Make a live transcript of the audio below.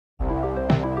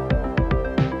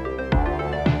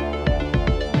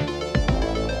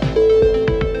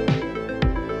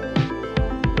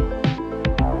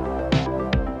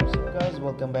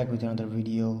welcome back with another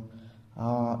video.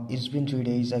 It's been 3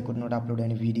 days I could not upload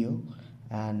any video,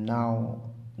 and now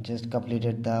just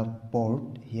completed the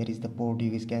port. Here is the port. You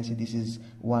guys can see this is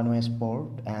OneOS port,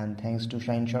 and thanks to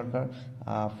Shine Shorker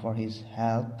for his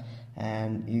help.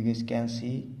 And you guys can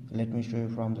see, let me show you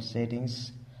from the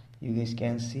settings. You guys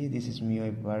can see this is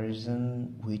MIUI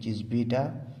version which is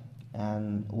beta,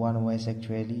 and OneOS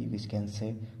actually you guys can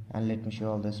say. And let me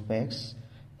show all the specs.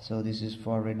 So this is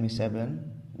for Redmi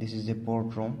 7. This is the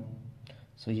port ROM.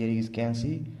 So here you can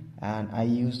see, and I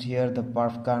used here the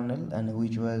perf kernel, and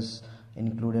which was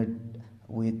included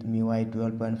with MIUI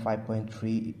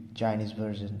 12.5.3 Chinese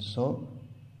version. So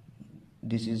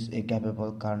this is a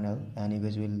capable kernel, and you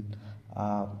guys will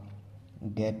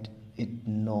get it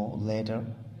know later.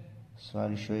 So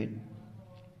I'll show it.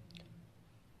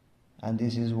 And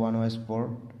this is OneOS port,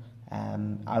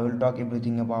 and I will talk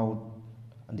everything about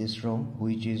this ROM,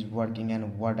 which is working,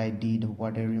 and what I did,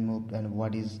 what I removed, and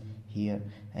what is here.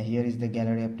 And here is the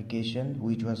gallery application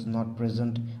which was not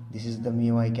present. This is the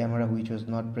MIUI camera which was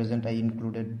not present. I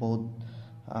included both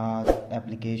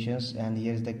applications. And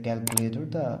here is the calculator.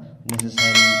 The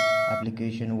necessary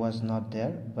application was not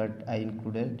there, but I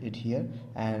included it here.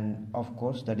 And of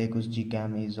course the Deco's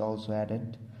Gcam is also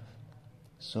added,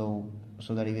 so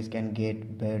that you guys can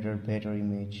get better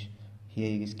image. Here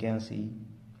you guys can see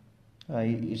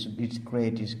it's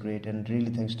great, and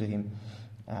really thanks to him.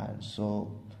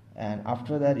 And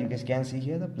after that you guys can see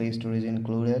here the Play Store is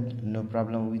included, no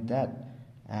problem with that.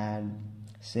 And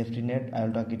safety net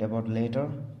I'll talk it about later.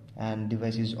 And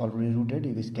device is already rooted,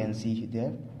 you guys can see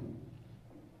there.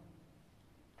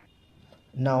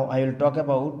 Now I will talk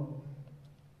about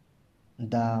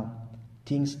the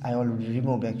things I already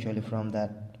removed actually from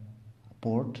that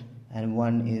port, and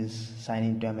one is sign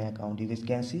into MI account. You guys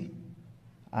can see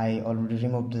I already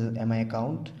removed the MI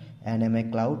account and MI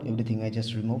cloud, everything I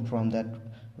just removed from that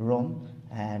ROM,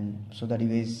 and so that you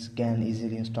guys can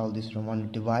easily install this ROM on your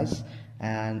device.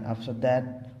 And after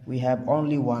that we have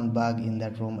only one bug in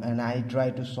that ROM, and I try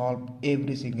to solve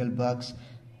every single bugs,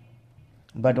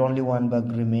 but only one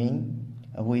bug remain,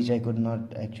 which I could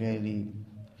not actually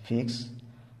fix,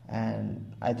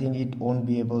 and I think it won't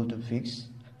be able to fix.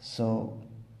 So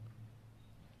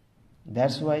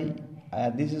that's why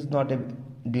this is not a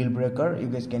deal breaker. You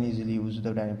guys can easily use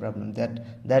without any problem.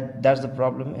 That's the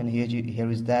problem. And here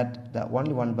is that the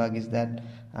only one bug is that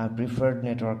preferred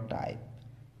network type.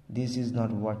 This is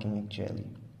not working actually.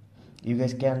 You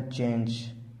guys can change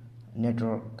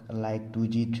network like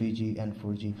 2G, 3G, and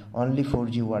 4G. Only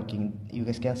 4G working. You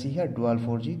guys can see here dual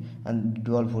 4G, and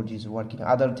dual 4G is working.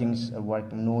 Other things are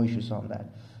working, no issues on that,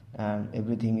 and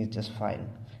everything is just fine.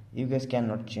 You guys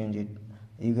cannot change it.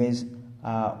 You guys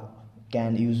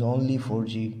can use only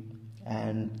 4G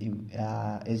and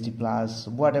SD plus,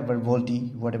 whatever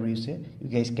VoLTE, whatever you say, you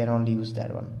guys can only use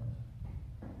that one.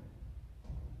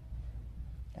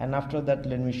 And after that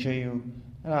let me show you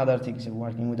another things are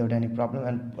working without any problem.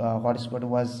 And hotspot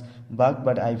was bug,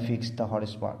 but I fixed the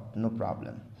hotspot, no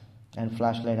problem. And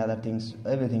flashlight, other things,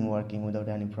 everything working without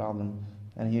any problem.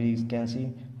 And here you can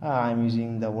see I'm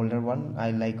using the older one.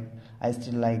 I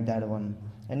still like that one.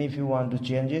 And if you want to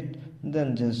change it,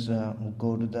 then just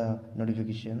go to the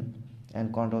notification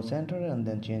and control center, and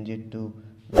then change it to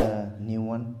the new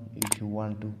one if you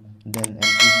want to. Then and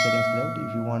keep settings load.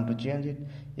 If you want to change it,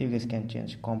 you guys can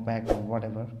change compact or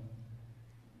whatever.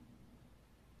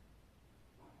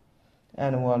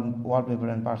 And wallpaper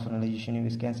and personalization, you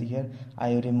guys can see here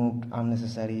I removed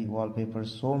unnecessary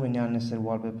wallpapers. So many unnecessary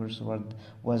wallpapers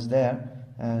was there,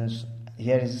 and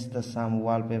here is the some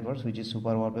wallpapers which is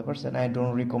super wallpapers, and I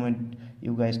don't recommend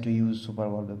you guys to use super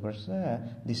wallpapers.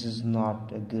 This is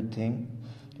not a good thing.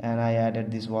 And I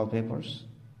added these wallpapers,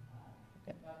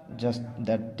 just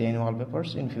that 10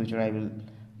 wallpapers. In future I will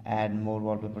add more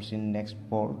wallpapers in next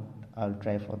port. I'll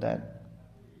try for that,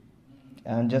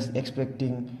 and just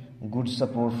expecting good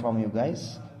support from you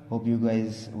guys. Hope you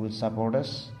guys will support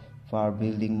us for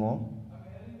building more.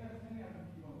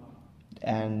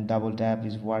 And double tap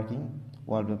is working,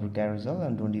 wallpaper carousel,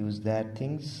 and don't use that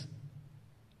things.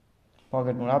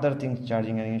 Pocket mode, other things,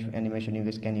 charging animation you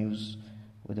guys can use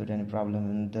without any problem,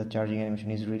 and the charging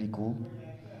animation is really cool.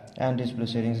 And display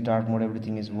settings, dark mode,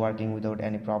 everything is working without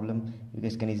any problem. You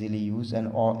guys can easily use,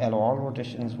 and all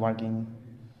rotation is working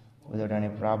without any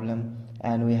problem.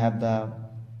 And we have the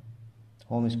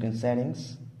home screen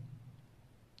settings.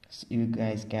 So you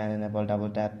guys can enable double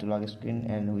tap to lock screen,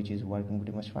 and which is working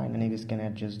pretty much fine. And you guys can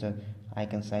adjust the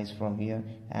icon size from here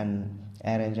and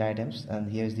arrange items. And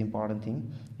here's the important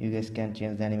thing, you guys can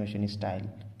change the animation style,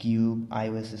 cube,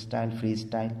 iOS style, freeze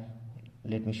style.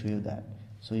 Let me show you that.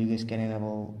 So you guys can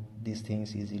enable these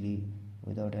things easily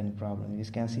without any problem. You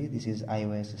can see this is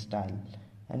iOS style,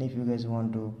 and if you guys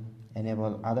want to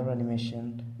enable other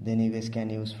animation, then you guys can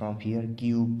use from here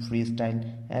cube freestyle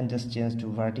and just change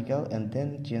to vertical and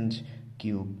then change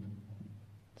cube.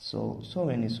 So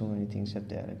many things are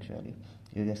there actually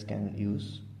you guys can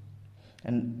use.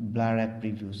 And blur app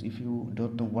previews, if you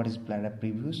don't know what is blur app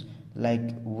previews,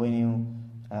 like when you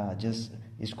just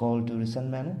scroll to recent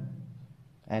menu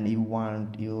and you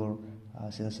want your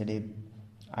sensitive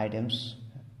items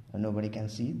nobody can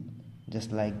see,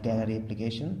 just like gallery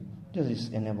application,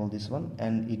 just enable this one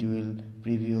and it will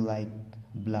preview like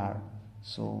blur.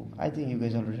 So I think you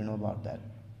guys already know about that.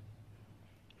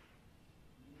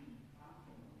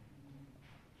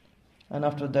 And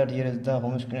after that, here is the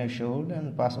home screen I showed,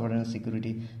 and password and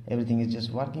security, everything is just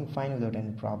working fine without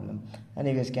any problem. And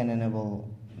you guys can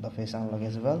enable the face unlock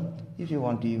as well. If you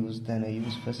want to use, then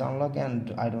use face unlock,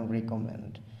 and I don't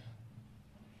recommend.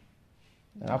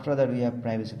 And after that, we have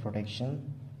privacy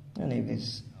protection, and you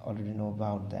guys already know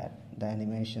about that. The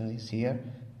animation is here,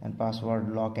 and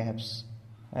password lock apps,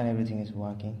 and everything is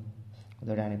working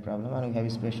without any problem. And we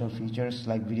have special features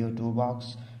like video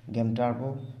toolbox, game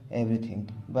turbo, everything.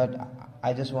 But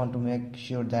I just want to make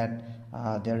sure that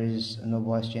there is no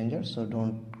voice changer, so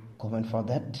don't comment for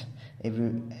that.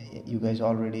 You guys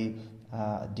already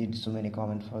did so many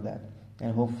comments for that,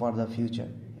 and hope for the future.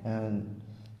 And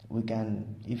we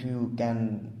can, if you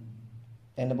can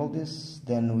enable this,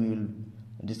 then we will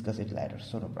discuss it later,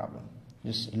 so no problem.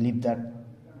 Just leave that,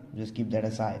 just keep that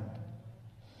aside.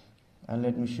 And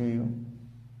let me show you.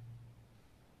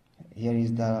 Here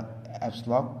is the apps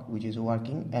lock which is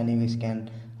working, and you guys can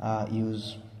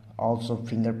use also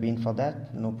fingerprint for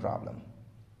that, no problem.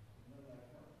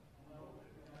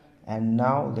 And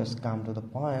now let's come to the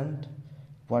point,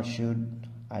 what should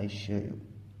I show you?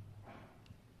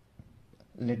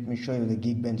 Let me show you the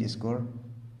Geekbench score.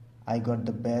 I got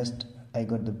the best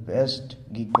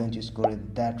Geekbench score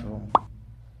in that room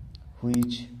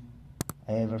which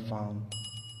I ever found.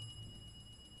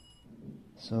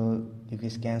 So you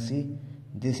guys can see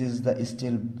this is the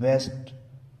still best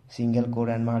single core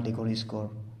and multi-core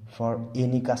score for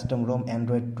any custom ROM,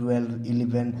 Android 12,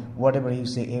 11, whatever you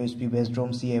say, AOSP based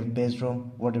ROM, CF based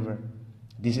ROM, whatever.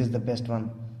 This is the best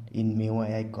one in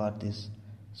MIUI. I got this.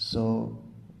 So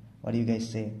what do you guys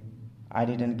say? I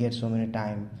didn't get so many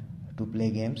time to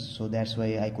play games, so that's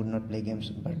why I could not play games.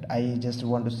 But I just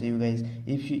want to say you guys,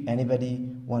 if anybody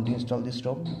want to install this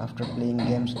ROM after playing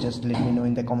games, just let me know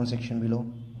in the comment section below.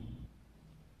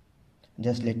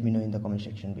 Just let me know in the comment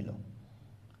section below.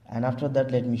 And after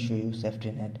that, let me show you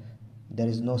safety net. There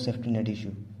is no safety net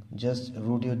issue. Just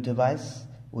root your device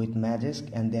with Magisk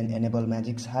and then enable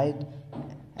Magic's hide,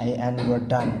 and you are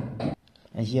done.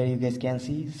 And here you guys can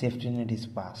see safety net is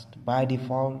passed. By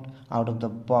default, out of the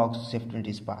box, safety net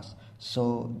is passed.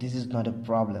 So this is not a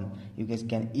problem. You guys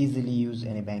can easily use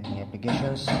any banking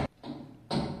applications.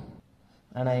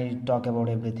 And I talk about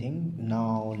everything.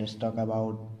 Now let's talk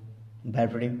about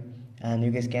battery. And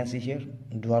you guys can see here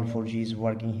dual 4G is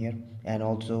working here, and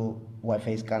also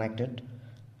Wi-Fi is connected.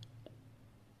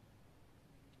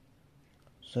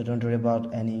 So don't worry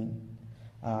about any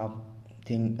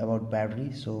thing about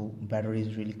battery. So battery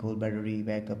is really cool, battery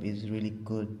backup is really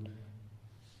good.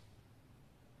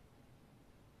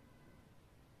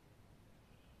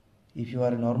 If you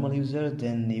are a normal user,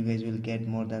 then you guys will get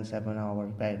more than 7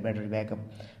 hours battery backup,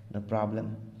 no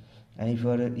problem. And if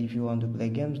you want to play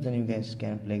games, then you guys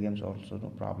can play games also, no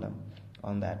problem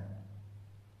on that.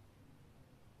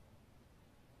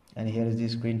 And here is the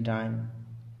screen time.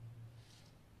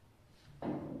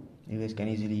 You guys can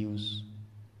easily use.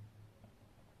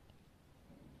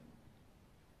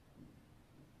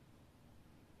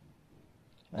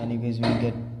 And you guys will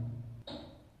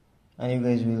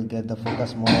get the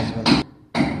focus mode as well.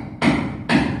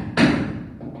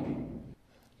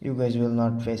 You guys will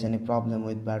not face any problem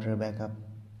with battery backup.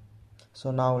 So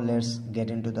now let's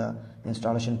get into the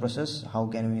installation process. How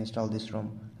can we install this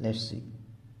ROM? Let's see.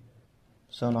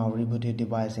 So now reboot your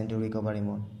device into recovery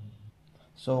mode.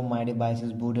 So my device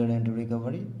is booted into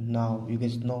recovery. Now you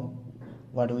guys know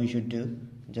what we should do.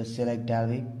 Just select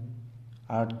Dalvik,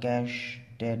 Art Cache,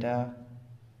 Data,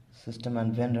 System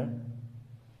and Vendor,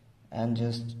 and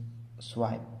just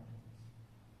swipe.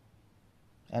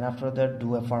 And after that,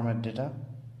 do a format data.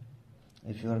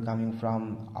 If you are coming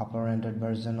from upper ended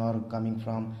version or coming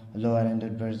from lower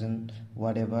ended version,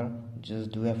 whatever, just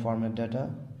do a format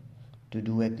data to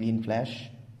do a clean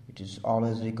flash. It is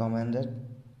always recommended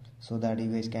so that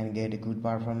you guys can get a good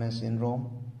performance in ROM.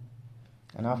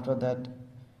 And after that,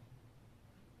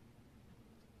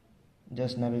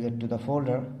 just navigate to the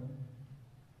folder.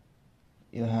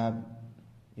 You have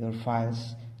your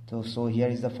files. So here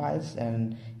is the files,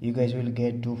 and you guys will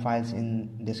get two files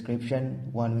in description.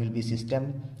 One will be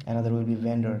system, another will be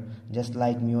vendor, just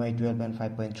like MIUI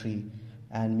 12.5.3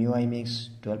 and MIUI Mix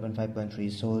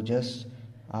 12.5.3. so just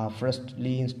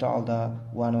firstly install the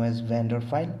OneOS vendor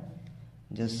file.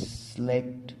 Just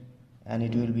select and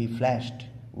it will be flashed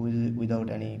without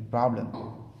any problem,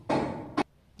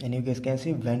 and you guys can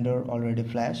see vendor already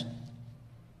flashed.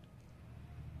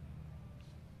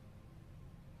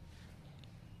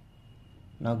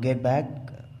 Now get back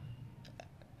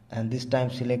and this time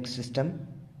select system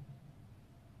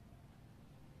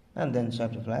and then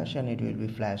swipe to flash, and it will be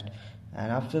flashed.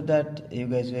 And after that you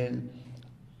guys will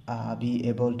be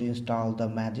able to install the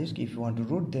Magisk. If you want to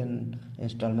root, then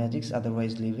install Magisk,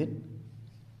 otherwise leave it.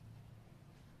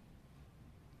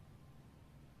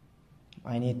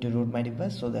 I need to root my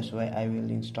device, so that's why I will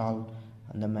install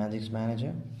the Magisk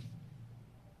Manager.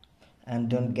 And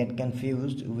don't get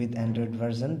confused with Android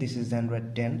version. This is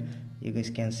Android 10. You guys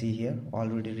can see here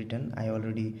already written. I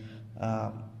already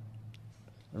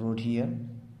wrote here,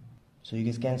 so you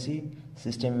guys can see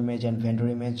system image and vendor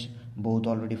image both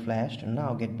already flashed.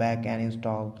 Now get back and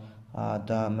install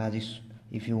the Magisk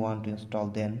if you want to install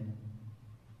then.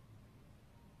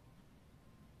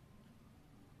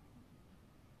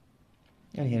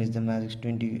 And here is the Magisk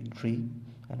 23,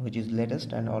 and which is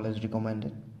latest and always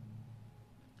recommended.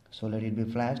 So let it be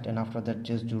flashed, and after that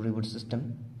just do reboot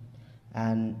system,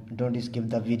 and don't skip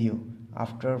the video.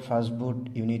 After first boot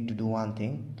you need to do one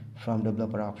thing from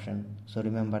developer option, so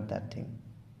remember that thing.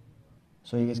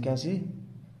 So you guys can see,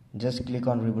 just click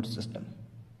on reboot system.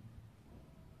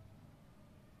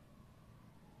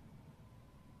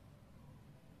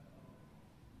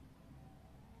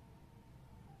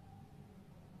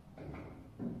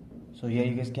 So here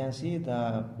you guys can see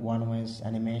the OneOS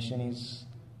animation is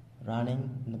running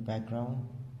in the background.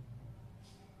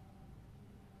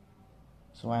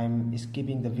 So I'm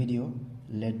skipping the video.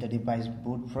 Let the device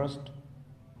boot first.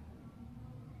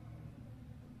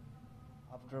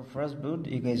 After first boot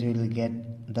you guys will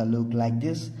get the look like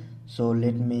this. So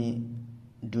let me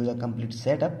do the complete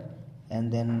setup,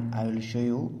 and then I will show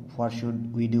you what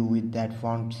should we do with that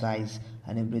font size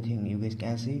and everything. You guys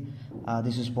can see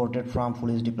this is ported from Full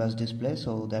HD Plus display,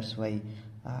 so that's why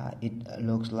it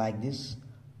looks like this.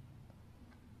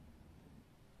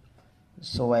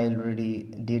 So I already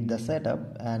did the setup,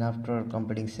 and after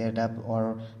completing setup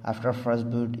or after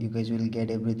first boot you guys will get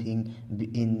everything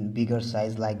in bigger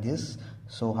size like this.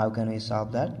 So how can we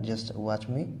solve that? Just watch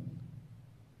me.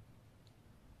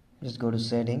 Just go to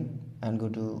setting and go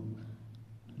to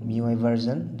MIUI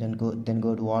version, then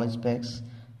go to all specs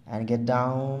and get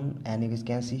down, and you guys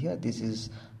can see here this is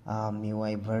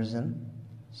MIUI version.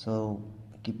 So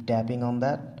keep tapping on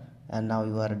that, and now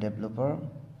you are a developer.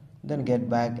 Then get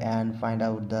back and find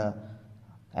out the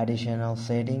additional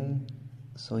setting.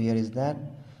 So here is that,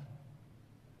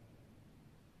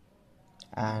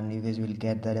 and you guys will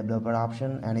get the developer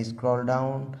option, and scroll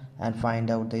down and find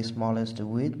out the smallest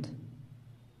width.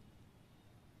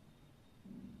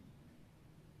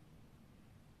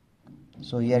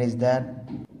 So here is that.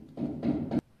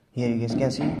 Here you guys can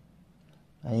see,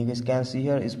 and you guys can see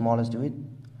here is smallest width.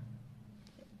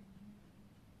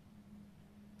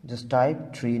 Just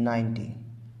type 390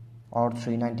 or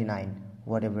 399,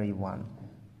 whatever you want.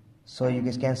 So you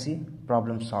guys can see,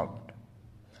 problem solved.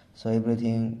 So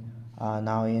everything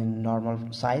now in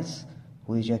normal size,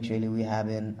 which actually we have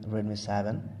in Redmi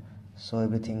 7. So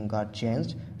everything got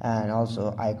changed, and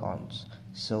also icons.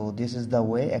 So this is the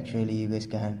way actually you guys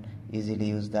can easily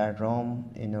use that ROM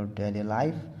in your daily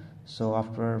life. So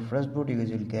after first boot you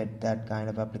guys will get that kind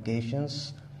of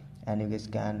applications, and you guys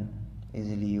can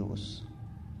easily use.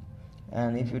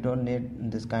 And if you don't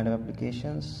need this kind of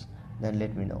applications, then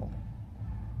let me know.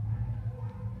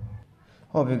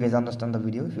 Hope you guys understand the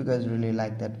video. If you guys really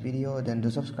like that video, then do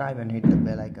subscribe and hit the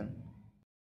bell icon.